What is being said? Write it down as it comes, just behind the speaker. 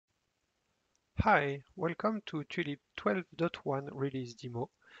Hi, welcome to Tuleap 12.1 release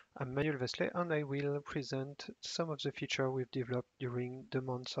demo. I'm Manuel Vesley and I will present some of the features we've developed during the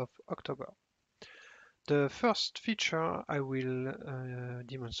month of October. The first feature I will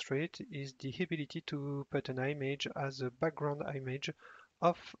demonstrate is the ability to put an image as a background image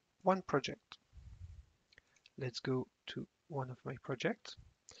of one project. Let's go to one of my projects.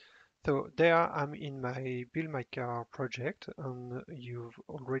 So there I'm in my Build My Car project, and you've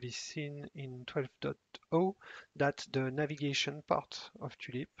already seen in 12.0 that the navigation part of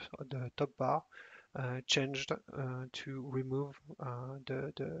Tulip, the top bar, changed to remove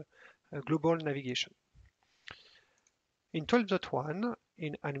the global navigation. In 12.1,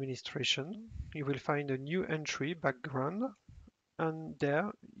 in administration, you will find a new entry background, and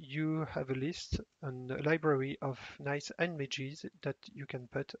there you have a list and a library of nice images that you can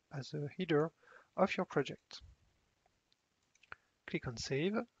put as a header of your project. Click on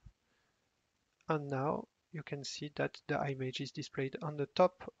Save, and now you can see that the image is displayed on the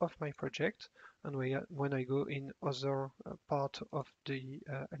top of my project, and when I go in other part of the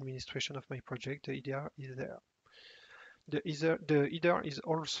administration of my project, the header is there. The header is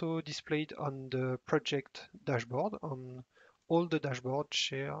also displayed on the project dashboard. On all the dashboards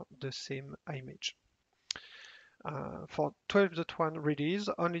share the same image. For 12.1 release,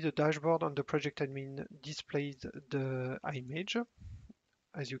 only the dashboard on the project admin displays the image.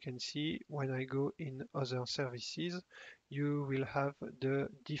 As you can see, when I go in other services, you will have the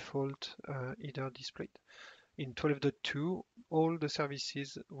default header displayed. In 12.2, all the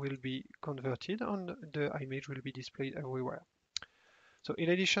services will be converted and the image will be displayed everywhere. So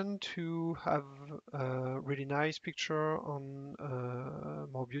in addition to have a really nice picture on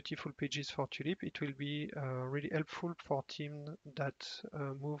more beautiful pages for Tulip, it will be really helpful for teams that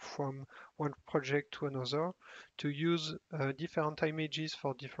move from one project to another to use different images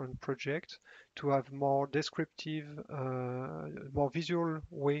for different projects to have more descriptive, more visual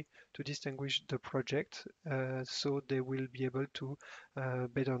way to distinguish the project, so they will be able to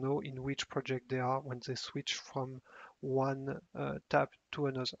better know in which project they are when they switch from one tab to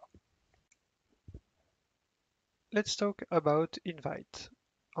another. Let's talk about invite.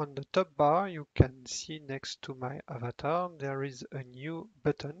 On the top bar, you can see next to my avatar, there is a new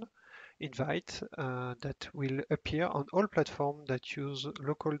button, invite, that will appear on all platforms that use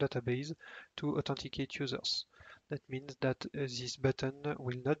local database to authenticate users. That means that this button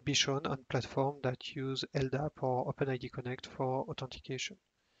will not be shown on platforms that use LDAP or OpenID Connect for authentication.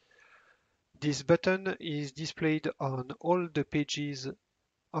 This button is displayed on all the pages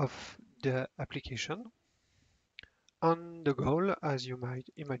of the application. And the goal, as you might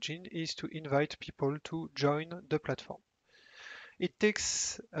imagine, is to invite people to join the platform. It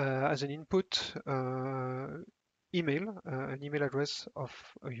takes as an input email, an email address of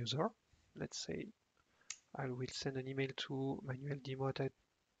a user. Let's say I will send an email to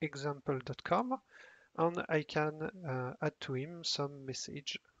manueldemo@example.com, and I can add to him some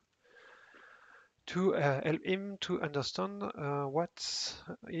message to help him to understand what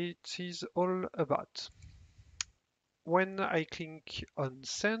it is all about. When I click on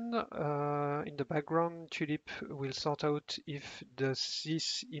send, in the background, Tulip will sort out if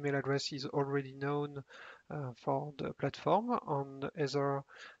this email address is already known for the platform, and either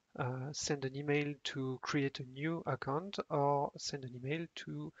send an email to create a new account or send an email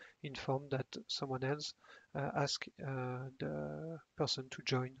to inform that someone else asked the person to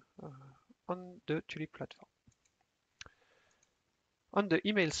join on the Tulip platform. On the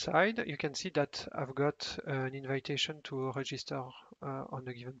email side, you can see that I've got an invitation to register on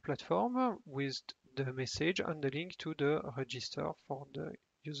a given platform with the message and the link to the register for the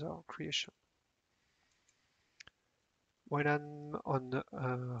user creation. When I'm on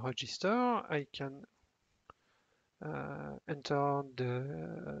register, I can enter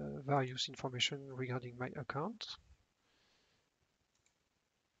the various information regarding my account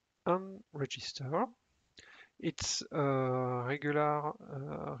and register. It's a regular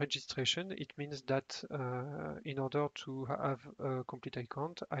registration. It means that in order to have a complete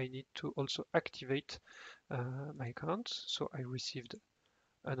account, I need to also activate my account. So I received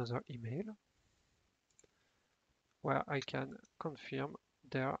another email where I can confirm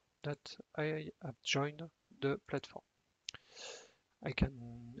there that I have joined the platform.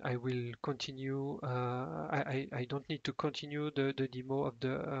 I will continue. I don't need to continue the demo of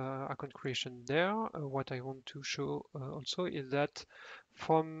the account creation there. What I want to show also is that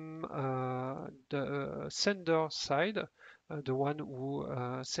from the sender side, the one who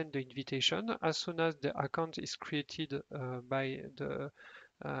sent the invitation, as soon as the account is created by the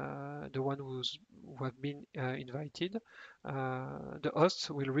the one who have been invited, the hosts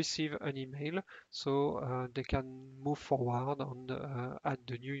will receive an email so they can move forward and add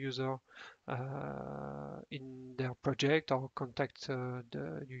the new user in their project or contact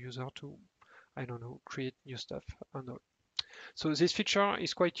the new user to, I don't know, create new stuff and all. So this feature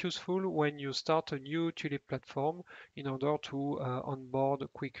is quite useful when you start a new Tulip platform in order to onboard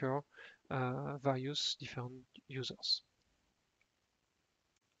quicker various different users.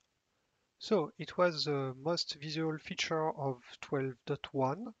 So it was the most visual feature of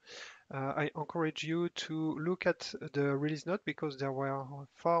 12.1. I encourage you to look at the release note because there were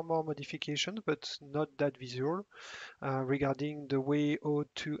far more modifications, but not that visual, regarding the way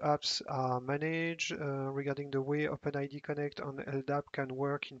O2 apps are managed, regarding the way OpenID Connect and LDAP can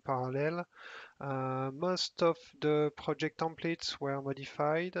work in parallel. Most of the project templates were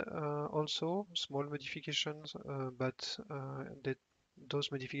modified, also small modifications, but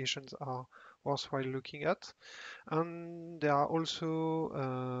those modifications are worthwhile looking at. And there are also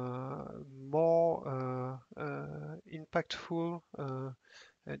more impactful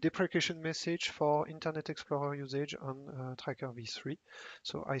deprecation message for Internet Explorer usage on Tracker v3.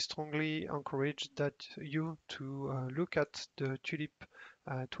 So I strongly encourage that you to look at the Tulip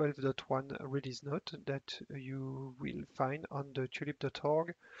 12.1 release note that you will find on the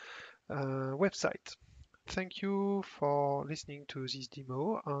tulip.org website. Thank you for listening to this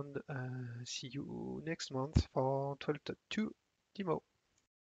demo and see you next month for 12.2 demo.